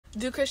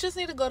Do Christians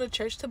need to go to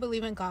church to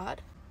believe in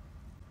God?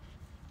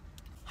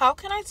 How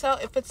can I tell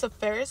if it's a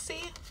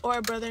Pharisee or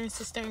a brother and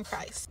sister in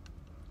Christ?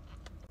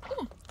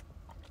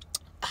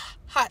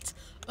 Hot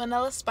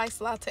vanilla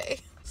spice latte.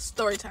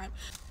 Story time.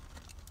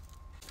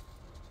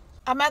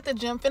 I'm at the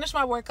gym, finished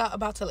my workout,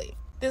 about to leave.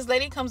 This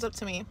lady comes up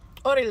to me,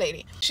 older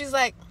lady. She's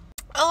like,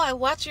 oh, I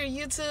watch your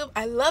YouTube.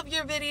 I love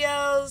your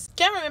videos.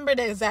 Can't remember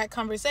the exact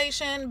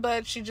conversation,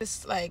 but she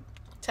just like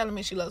telling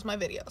me she loves my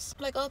videos.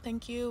 I'm like, oh,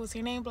 thank you. What's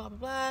your name? Blah, blah,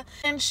 blah.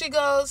 And she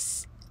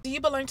goes, do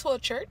you belong to a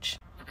church?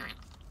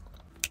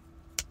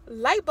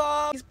 Light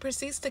bulb. He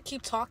proceeds to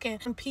keep talking.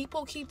 When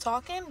people keep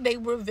talking, they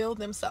reveal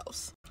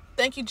themselves.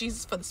 Thank you,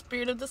 Jesus, for the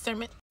spirit of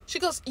discernment. She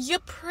goes, you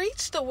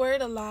preach the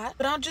word a lot,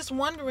 but I'm just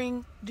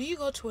wondering, do you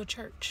go to a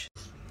church?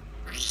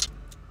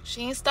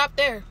 She ain't stopped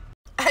there.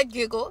 I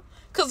giggle.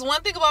 Because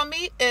one thing about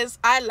me is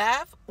I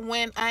laugh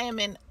when I am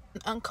in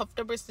an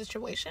uncomfortable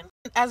situation.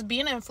 As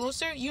being an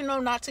influencer, you know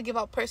not to give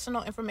out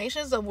personal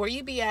information of where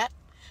you be at,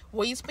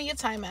 where you spend your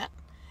time at,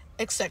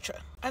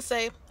 etc. I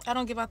say, I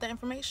don't give out that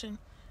information.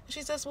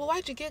 She says, well,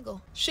 why'd you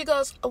giggle? She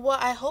goes, well,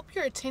 I hope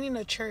you're attending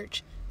a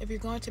church if you're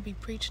going to be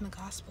preaching the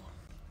gospel.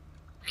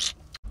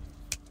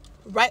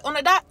 Right on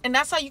the dot. And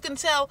that's how you can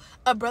tell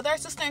a brother or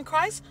sister in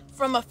Christ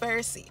from a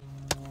Pharisee.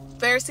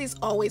 Pharisees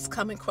always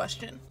come in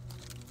question.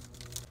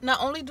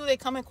 Not only do they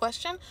come in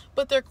question,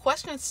 but their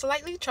questions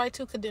slightly try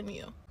to condemn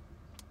you.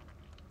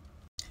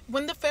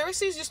 When the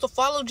Pharisees used to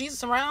follow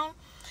Jesus around,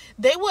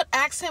 they would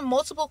ask him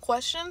multiple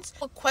questions,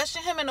 would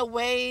question him in a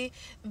way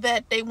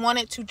that they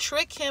wanted to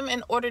trick him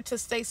in order to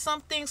say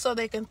something so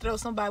they can throw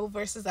some Bible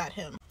verses at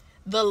him.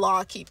 The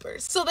law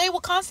keepers. So they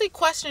will constantly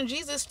question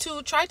Jesus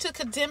to try to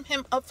condemn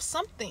him of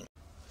something.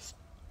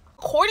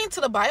 According to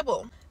the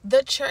Bible,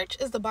 the church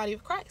is the body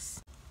of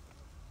Christ.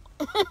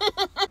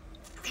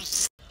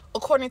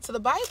 According to the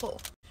Bible,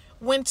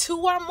 when two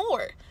or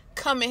more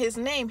come in his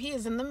name, he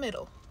is in the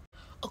middle.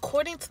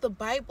 According to the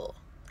Bible,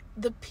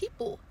 the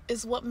people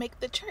is what make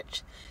the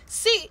church.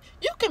 See,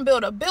 you can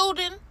build a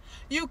building,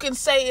 you can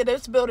say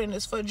this building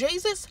is for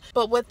Jesus,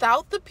 but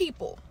without the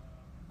people,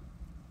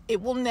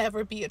 it will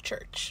never be a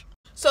church.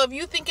 So if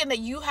you're thinking that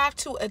you have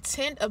to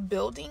attend a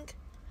building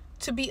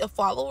to be a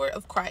follower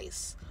of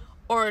Christ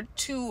or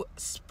to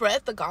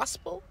spread the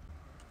gospel,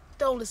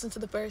 don't listen to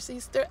the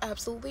Pharisees. They're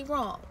absolutely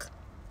wrong.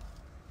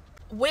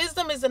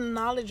 Wisdom is the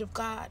knowledge of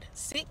God.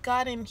 Seek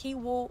God and he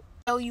will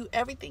tell you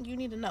everything you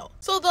need to know.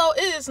 So though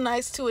it is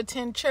nice to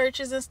attend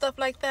churches and stuff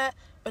like that,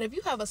 but if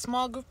you have a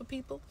small group of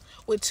people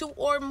with two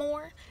or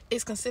more,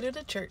 it's considered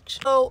a church.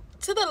 So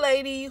to the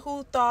lady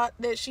who thought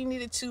that she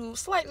needed to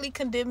slightly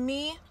condemn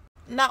me,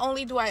 not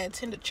only do I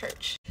attend a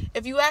church,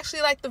 if you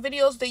actually like the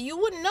videos, that you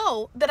would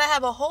know that I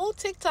have a whole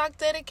TikTok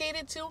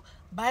dedicated to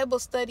Bible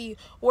study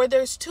where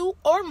there's two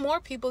or more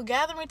people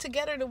gathering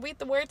together to read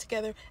the word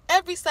together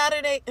every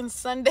Saturday and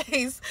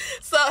Sundays.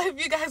 So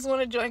if you guys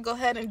want to join, go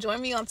ahead and join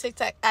me on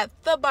TikTok at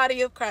the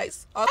Body of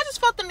Christ. I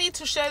just felt the need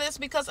to share this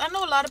because I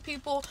know a lot of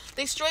people,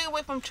 they stray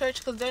away from church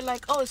because they're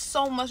like, oh, it's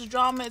so much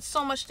drama, it's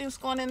so much things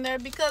going in there,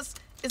 because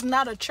it's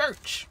not a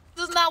church.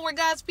 This is not where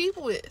God's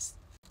people is.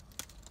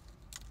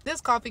 This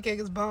coffee cake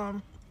is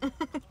bomb.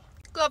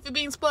 Coffee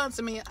Bean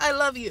sponsor me. I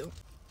love you.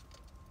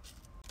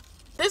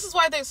 This is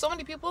why there's so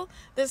many people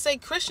that say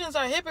Christians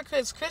are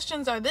hypocrites,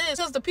 Christians are this,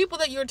 because the people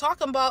that you're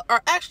talking about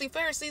are actually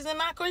Pharisees and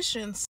not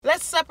Christians.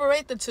 Let's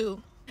separate the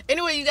two.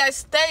 Anyway, you guys,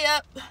 stay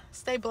up,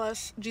 stay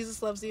blessed.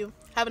 Jesus loves you.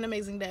 Have an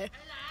amazing day.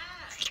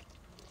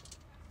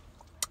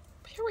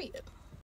 Period.